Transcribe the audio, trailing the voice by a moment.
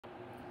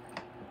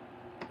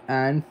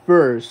And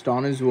first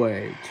on his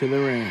way to the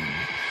ring,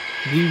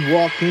 the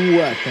walking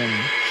weapon,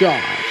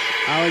 Josh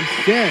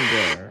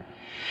Alexander.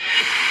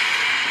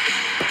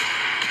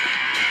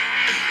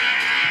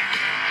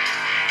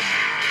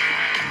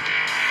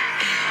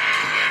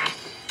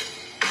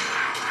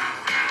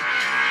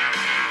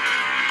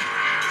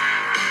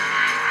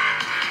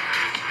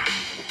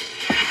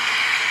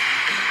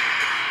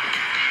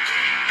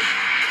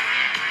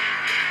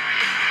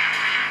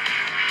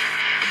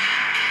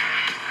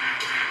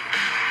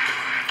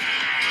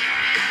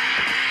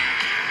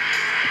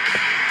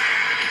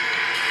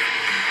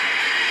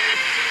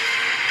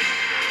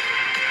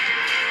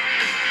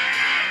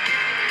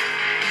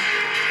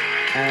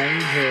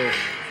 And his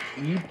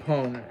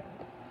opponent,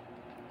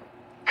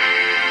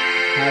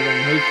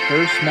 having his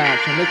first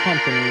match in the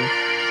company,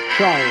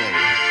 Charlie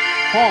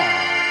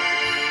Haas.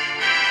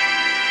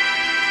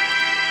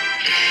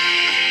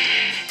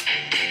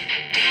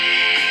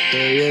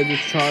 There he is,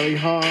 it's Charlie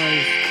Haas.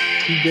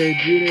 He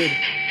debuted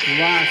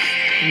last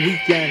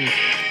weekend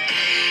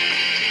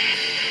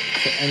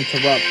to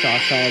interrupt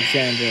Josh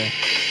Alexander.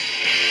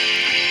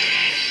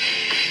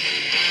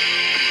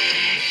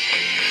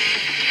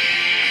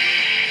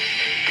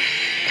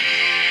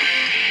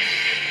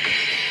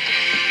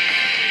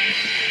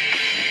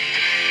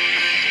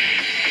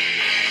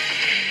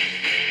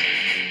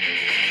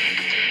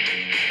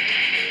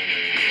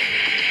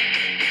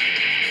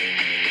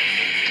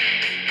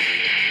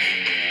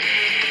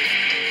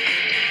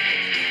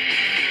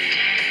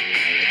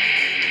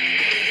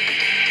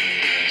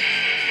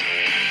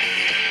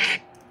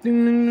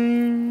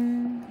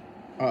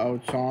 Uh-oh,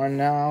 it's on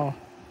now.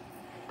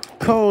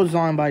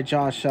 Clothesline by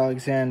Josh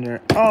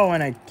Alexander. Oh,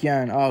 and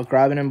again. Oh,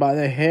 grabbing him by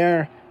the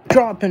hair.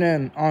 Dropping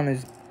him on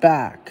his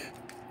back.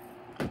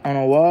 On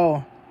a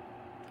wall.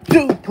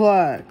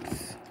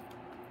 Suplex.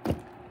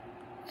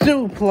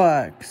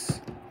 Suplex.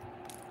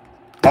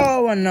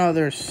 Oh,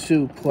 another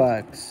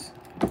suplex.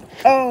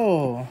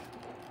 Oh.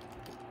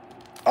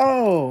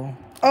 Oh.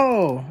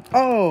 Oh.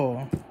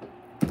 Oh.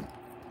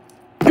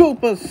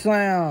 Super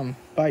Slam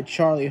by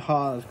Charlie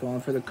Haas,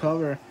 going for the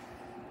cover.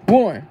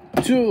 1,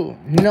 2,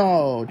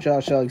 no.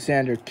 Josh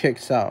Alexander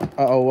kicks out.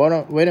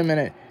 Uh-oh, wait a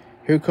minute.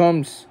 Here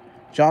comes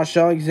Josh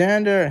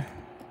Alexander.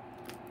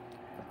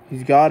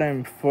 He's got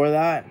him for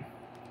that.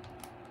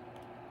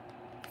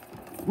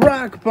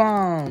 Rack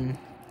bomb.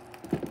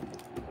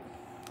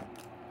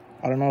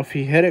 I don't know if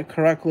he hit it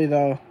correctly,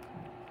 though.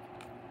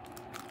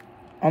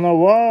 On the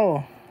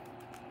wall.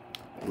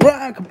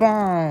 Rack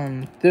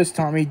bomb. This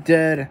time he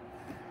did.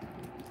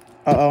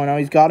 Uh-oh, now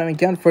he's got him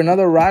again for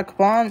another rack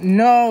bomb.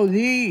 No,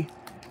 the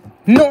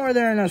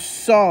Northern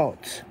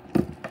Assault.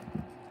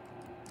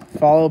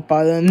 Followed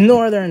by the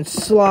Northern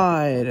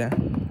Slide.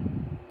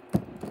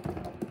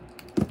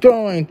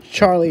 Throwing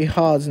Charlie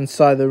Haas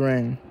inside the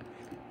ring.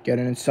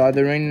 Getting inside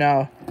the ring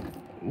now.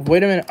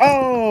 Wait a minute.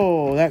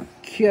 Oh, that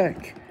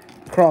kick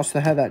across the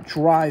head, that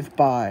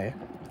drive-by.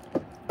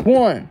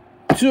 1,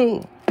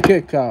 2,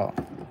 kick out.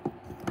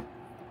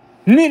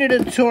 Needed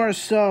a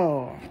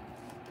torso.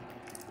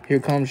 Here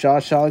comes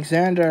Josh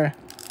Alexander.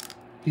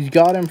 He's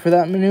got him for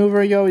that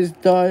maneuver he always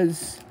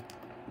does.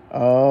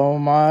 Oh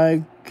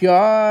my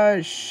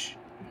gosh.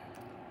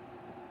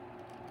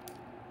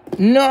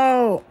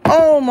 No.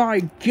 Oh my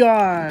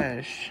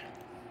gosh.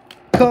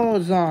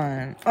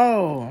 Clothesline.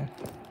 Oh.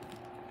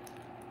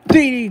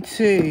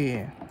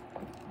 DDT.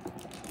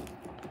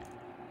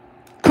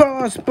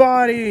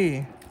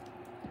 Crossbody.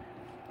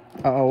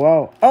 Uh-oh,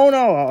 whoa. Oh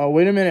no. Uh-oh,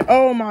 wait a minute.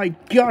 Oh my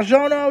gosh.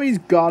 Oh no, he's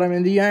got him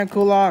in the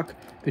ankle lock.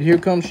 But here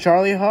comes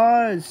Charlie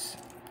Haas.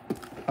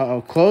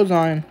 Uh-oh,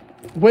 clothesline.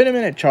 Wait a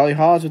minute, Charlie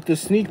Haas with the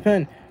sneak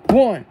pin.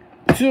 1,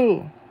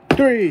 2,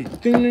 3. Ding,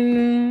 ding,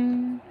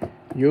 ding.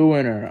 Your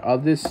winner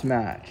of this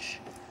match,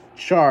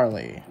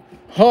 Charlie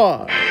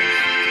Haas.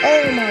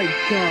 Oh my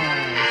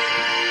gosh.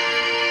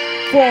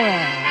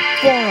 Forearm,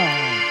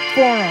 forearm,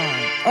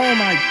 forearm. Oh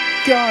my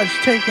gosh,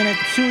 taking it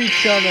to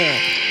each other.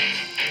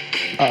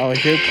 Uh-oh,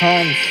 here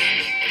comes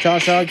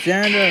Josh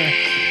Alexander.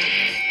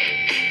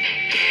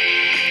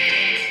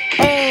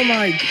 Oh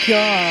my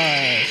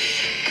gosh.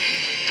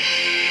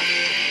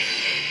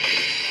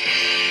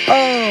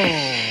 Oh.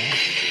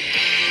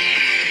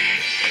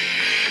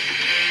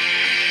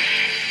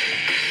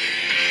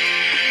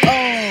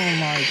 Oh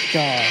my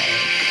gosh.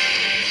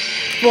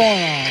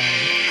 Forearm.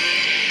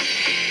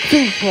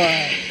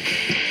 Suplex.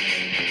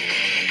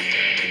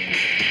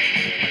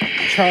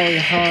 Charlie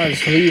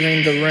Haas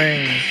leaving the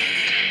ring.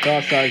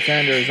 Josh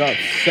Alexander is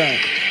upset.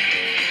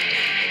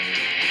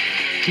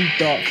 He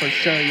thought for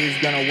sure he was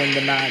going to win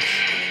the match.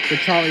 But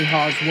Charlie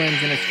Haas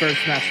wins in his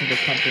first match in the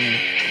company.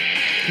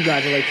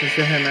 Congratulations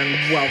to him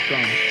and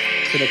welcome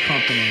to the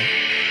company.